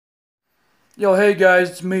Yo, hey guys,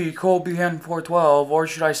 it's me, Behan 412, or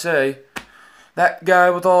should I say, that guy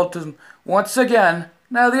with autism. Once again,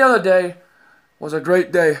 now the other day was a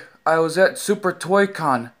great day. I was at Super Toy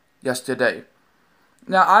Con yesterday.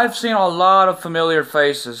 Now, I've seen a lot of familiar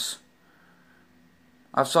faces.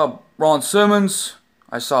 I saw Ron Simmons,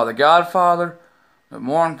 I saw The Godfather, but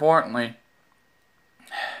more importantly,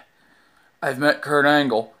 I've met Kurt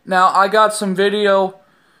Angle. Now, I got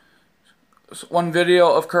one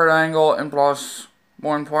video of Kurt Angle, and plus,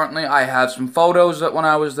 more importantly, I have some photos that when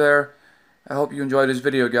I was there. I hope you enjoyed this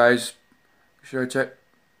video, guys. Be sure to check.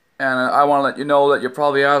 And I want to let you know that you're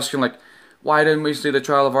probably asking, like, why didn't we see the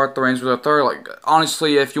trial of Arthur Reigns with a third? Like,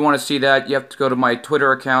 honestly, if you want to see that, you have to go to my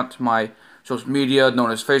Twitter account, my social media,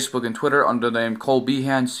 known as Facebook and Twitter, under the name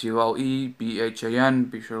Behan, Colebehan.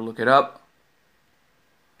 Be sure to look it up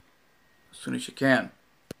as soon as you can.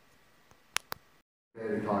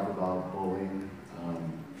 To talk about bullying.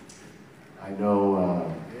 I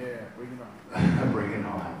know. Bring it on. Bring it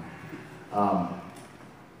on.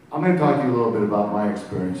 I'm going to talk to you a little bit about my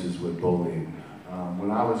experiences with bullying. When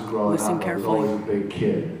I was growing up, I was always a big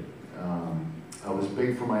kid. I was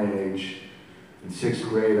big for my age. In 6th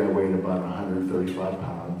grade, I weighed about 135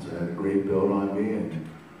 pounds. I had a great build on me, and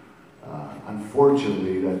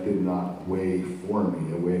unfortunately, that did not weigh for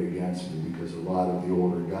me. It weighed against me because a lot of the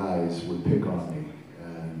older guys would pick on me.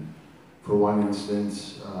 And for one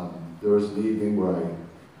instance, there was an evening where I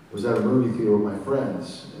was at a movie theater with my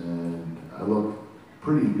friends, and I looked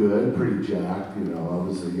pretty good, pretty jacked. You know, I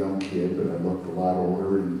was a young kid, but I looked a lot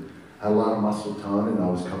older and had a lot of muscle tone. And I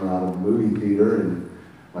was coming out of the movie theater, and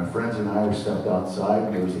my friends and I were stepped outside,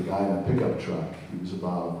 and there was a guy in a pickup truck. He was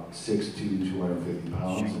about 6'2", 250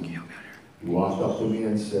 pounds. And he walked up to me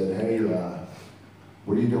and said, "Hey,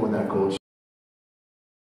 what are you doing with that gold?"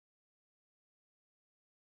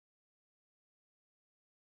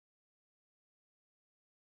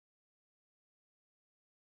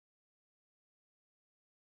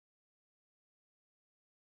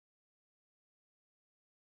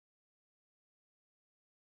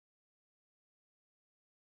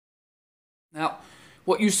 Now,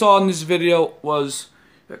 what you saw in this video was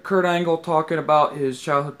Kurt Angle talking about his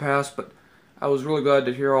childhood past, but I was really glad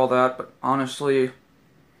to hear all that. But honestly,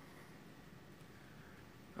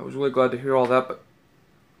 I was really glad to hear all that. But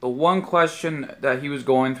the one question that he was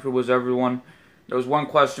going through was everyone. There was one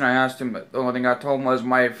question I asked him, but the only thing I told him was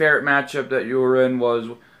my favorite matchup that you were in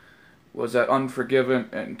was at Unforgiven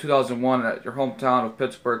in 2001 at your hometown of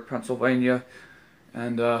Pittsburgh, Pennsylvania.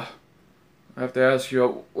 And I have to ask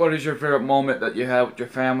you, what is your favorite moment that you had with your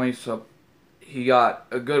family? So I got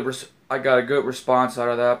a good response out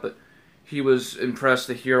of that, but he was impressed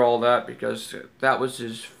to hear all that because that was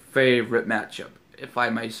his favorite matchup, if I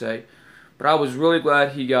may say. But I was really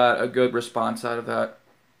glad he got a good response out of that.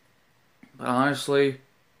 But honestly,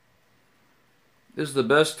 this is the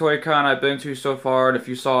best Toy Con I've been to so far, and if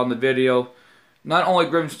you saw in the video, not only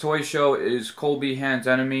Grimm's Toy Show is Behan's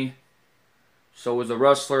enemy, so was a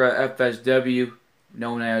wrestler at FSW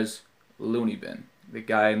known as Looney Bin, the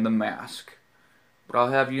guy in the mask. But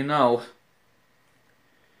I'll have you know,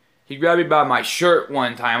 he grabbed me by my shirt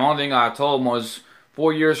one time. Only thing I told him was,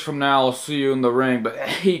 4 years from now I'll see you in the ring, but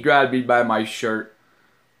he grabbed me by my shirt.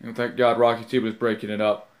 And thank God Rocky T was breaking it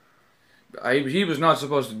up. He was not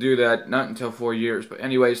supposed to do that, not until 4 years. But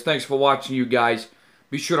anyways, thanks for watching, you guys.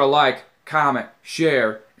 Be sure to like, comment,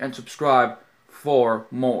 share, and subscribe for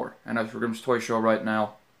more. And that's for Grimm's Toy Show right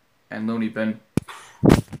now, and Looney Bin.